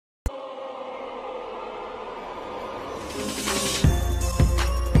Welcome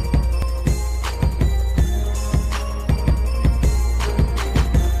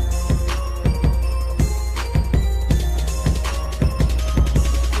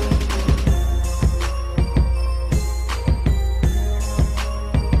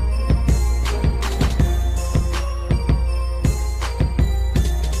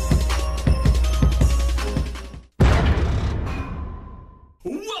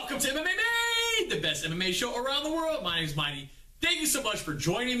to MMA, the best MMA show around the world. My name is Mighty. Thank you so much for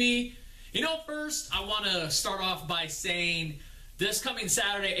joining me. You know, first, I want to start off by saying this coming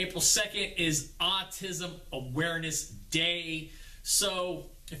Saturday, April 2nd, is Autism Awareness Day.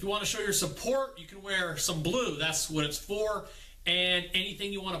 So if you want to show your support, you can wear some blue. That's what it's for. And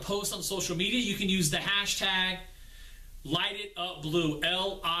anything you want to post on social media, you can use the hashtag #LightItUpBlue,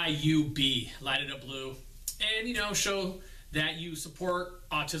 L-I-U-B, Light It Up Blue. And, you know, show that you support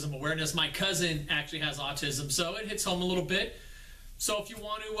autism awareness. My cousin actually has autism, so it hits home a little bit. So if you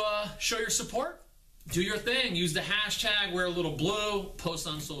want to show your support, do your thing. Use the hashtag, wear a little blue, post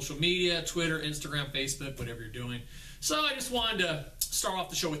on social media, Twitter, Instagram, Facebook, whatever you're doing. So I just wanted to start off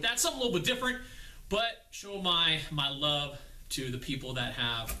the show with that. Something a little bit different, but show my love to the people that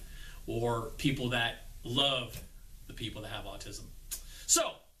have, or people that love the people that have autism.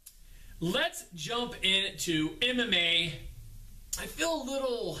 So let's jump into MMA. I feel a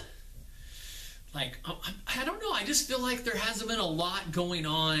little like, I don't know, I just feel like there hasn't been a lot going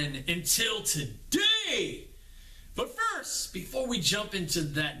on until today. But first, before we jump into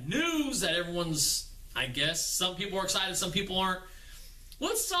that news that everyone's, I guess, some people are excited, some people aren't,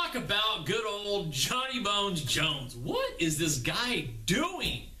 let's talk about good old Johnny Bones Jones. What is this guy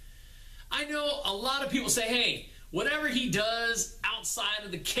doing? I know a lot of people say, hey, whatever he does outside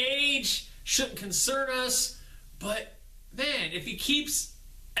of the cage shouldn't concern us, but man, if he keeps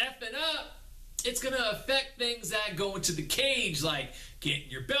effing up, it's going to affect things that go into the cage, like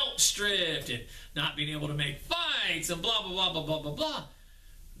getting your belt stripped and not being able to make fights and blah, blah, blah, blah, blah, blah, blah.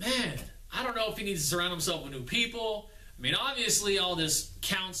 Man, I don't know if he needs to surround himself with new people. I mean, obviously, all this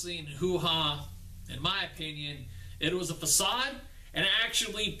counseling and hoo-ha, in my opinion, it was a facade, and I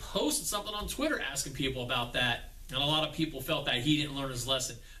actually posted something on Twitter asking people about that. And a lot of people felt that he didn't learn his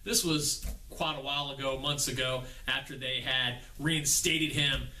lesson. This was quite a while ago, months ago, after they had reinstated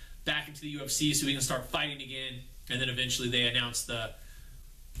him back into the UFC so he can start fighting again. And then eventually they announced the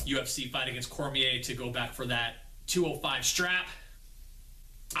UFC fight against Cormier to go back for that 205 strap.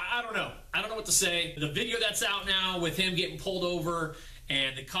 I don't know. I don't know what to say. The video that's out now with him getting pulled over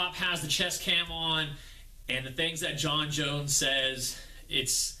and the cop has the chest cam on and the things that Jon Jones says,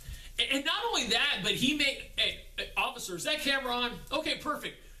 it's... And not only that, but he made, hey, officer, is that camera on? Okay,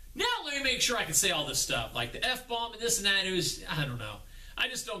 perfect. Now let me make sure I can say all this stuff, like the F-bomb and this and that. It was, I don't know. I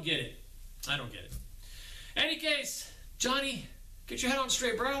just don't get it. I don't get it. Any case, Johnny, get your head on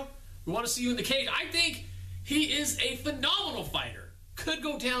straight, bro. We want to see you in the cage. I think he is a phenomenal fighter. Could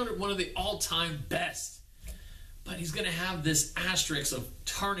go down at one of the all-time best. But he's going to have this asterisk of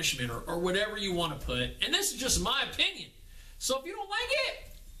tarnishment or whatever you want to put. And this is just my opinion. So if you don't like it,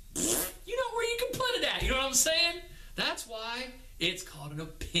 you know where you can put it at. You know what I'm saying? That's why it's called an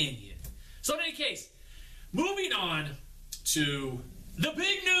opinion. So in any case, moving on to the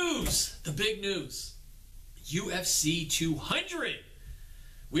big news. The big news. UFC 200.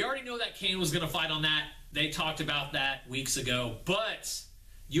 We already know that Kane was going to fight on that. They talked about that weeks ago. But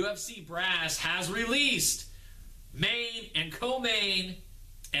UFC Brass has released main and co-main,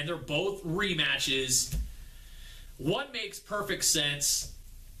 and they're both rematches. One makes perfect sense.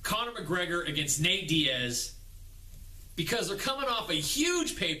 Conor McGregor against Nate Diaz, because they're coming off a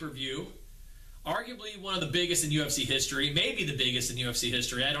huge pay-per-view, arguably one of the biggest in UFC history, maybe the biggest in UFC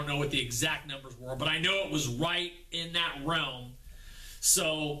history. I don't know what the exact numbers were, but I know it was right in that realm.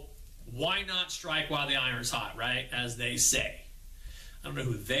 So why not strike while the iron's hot, right? As they say. I don't know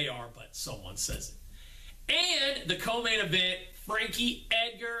who they are, but someone says it. And the co-main event, Frankie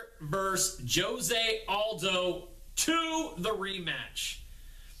Edgar versus Jose Aldo to the rematch.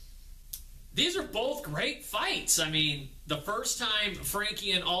 These are both great fights. I mean, the first time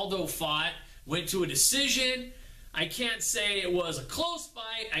Frankie and Aldo fought went to a decision. I can't say it was a close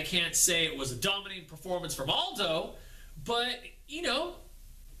fight. I can't say it was a dominating performance from Aldo. But, you know,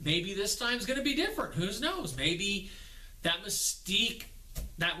 maybe this time's going to be different. Who knows? Maybe that mystique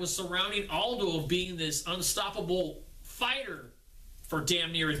that was surrounding Aldo of being this unstoppable fighter for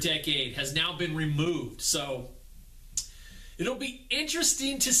damn near a decade has now been removed. So it'll be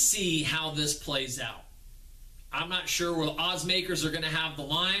interesting to see how this plays out. I'm not sure where the odds makers are going to have the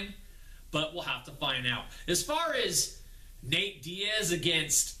line, but we'll have to find out. As far as Nate Diaz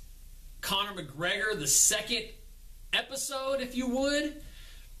against Conor McGregor, the second episode, if you would.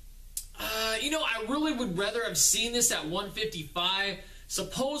 I really would rather have seen this at 155.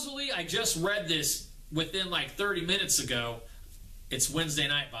 Supposedly, I just read this within like 30 minutes ago. It's Wednesday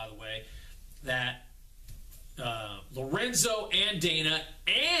night, by the way, that Lorenzo and Dana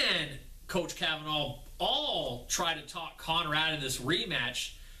and Coach Kavanaugh all try to talk Conor out of this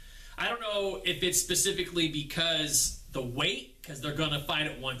rematch. I don't know if it's specifically because the weight, because they're going to fight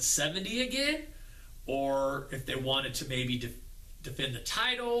at 170 again, or if they wanted to maybe defend the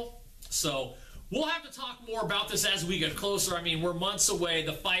title. So we'll have to talk more about this as we get closer. I mean, we're months away.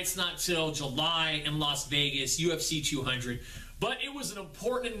 The fight's not till July in Las Vegas, UFC 200. But it was an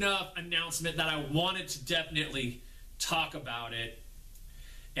important enough announcement that I wanted to definitely talk about it.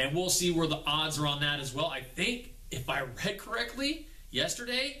 And we'll see where the odds are on that as well. I think, if I read correctly,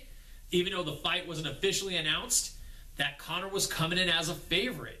 yesterday, even though the fight wasn't officially announced, that Conor was coming in as a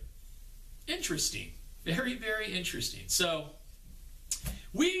favorite. Interesting. Very, very interesting. So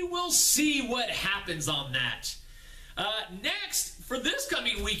we will see what happens on that. Next, for this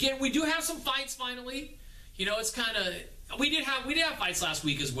coming weekend, we do have some fights finally. It's kind of... We did have fights last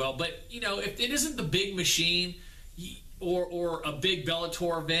week as well, but, if it isn't the big machine or a big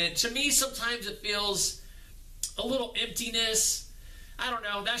Bellator event, to me, sometimes it feels a little emptiness. I don't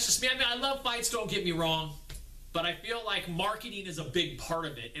know. That's just me. I mean, I love fights, don't get me wrong, but I feel like marketing is a big part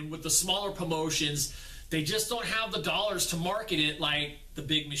of it. And with the smaller promotions, they just don't have the dollars to market it like the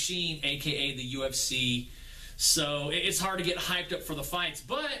big machine, a.k.a. the UFC. So it's hard to get hyped up for the fights.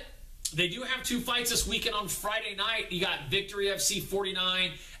 But they do have 2 fights this weekend on Friday night. You got Victory FC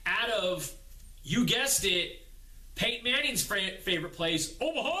 49 out of, you guessed it, Peyton Manning's favorite place,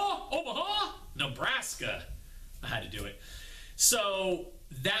 Omaha, Nebraska. I had to do it. So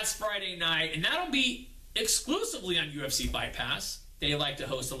that's Friday night, and that'll be exclusively on UFC Fight Pass. They like to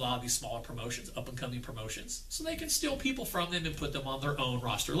host a lot of these smaller promotions, up-and-coming promotions, so they can steal people from them and put them on their own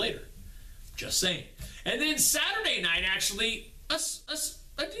roster later. Just saying. And then Saturday night, actually, a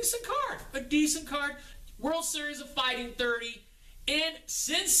decent card. World Series of Fighting 30 in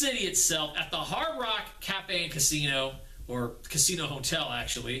Sin City itself at the Hard Rock Cafe and Casino, or Casino Hotel,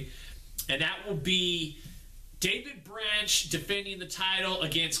 actually. And that will be David Branch defending the title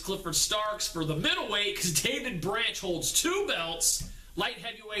against Clifford Starks for the middleweight, because David Branch holds 2 belts, light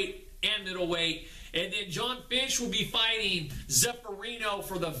heavyweight and middleweight. And then John Finch will be fighting Zeffirino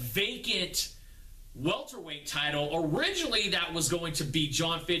for the vacant welterweight title. Originally, that was going to be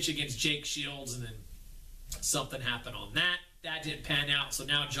John Finch against Jake Shields, and then something happened on that. That didn't pan out, so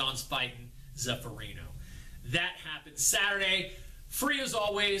now John's fighting Zeffirino. That happened Saturday. Free as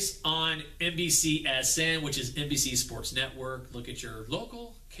always on NBCSN, which is NBC Sports Network. Look at your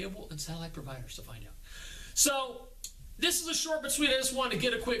local cable and satellite providers to find out. So this is a short but sweet. I just wanted to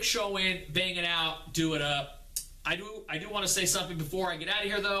get a quick show in, bang it out, do it up. I do want to say something before I get out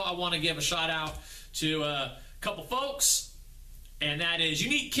of here, though. I want to give a shout out to a couple folks, and that is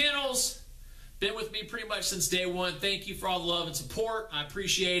Unique Kennels. Been with me pretty much since day one. Thank you for all the love and support. I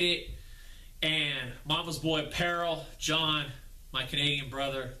appreciate it. And Mama's Boy Apparel, John, my Canadian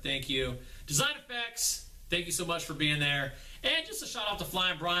brother, thank you. Design Effects, thank you so much for being there. And just a shout out to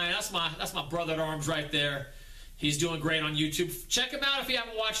Flying Brian. That's my brother at arms right there. He's doing great on YouTube. Check him out if you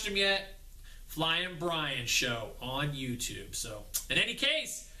haven't watched him yet. Flying Brian Show on YouTube. So, in any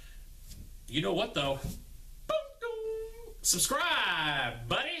case, you know what though? Subscribe,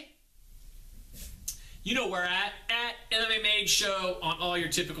 buddy. You know where at MMA Made Show on all your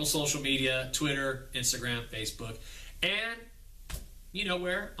typical social media, Twitter, Instagram, Facebook, and you know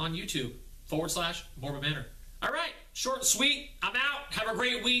where on YouTube, /Morbid Manor. All right, short and sweet. I'm out. Have a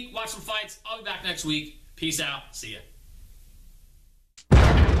great week. Watch some fights. I'll be back next week. Peace out. See ya.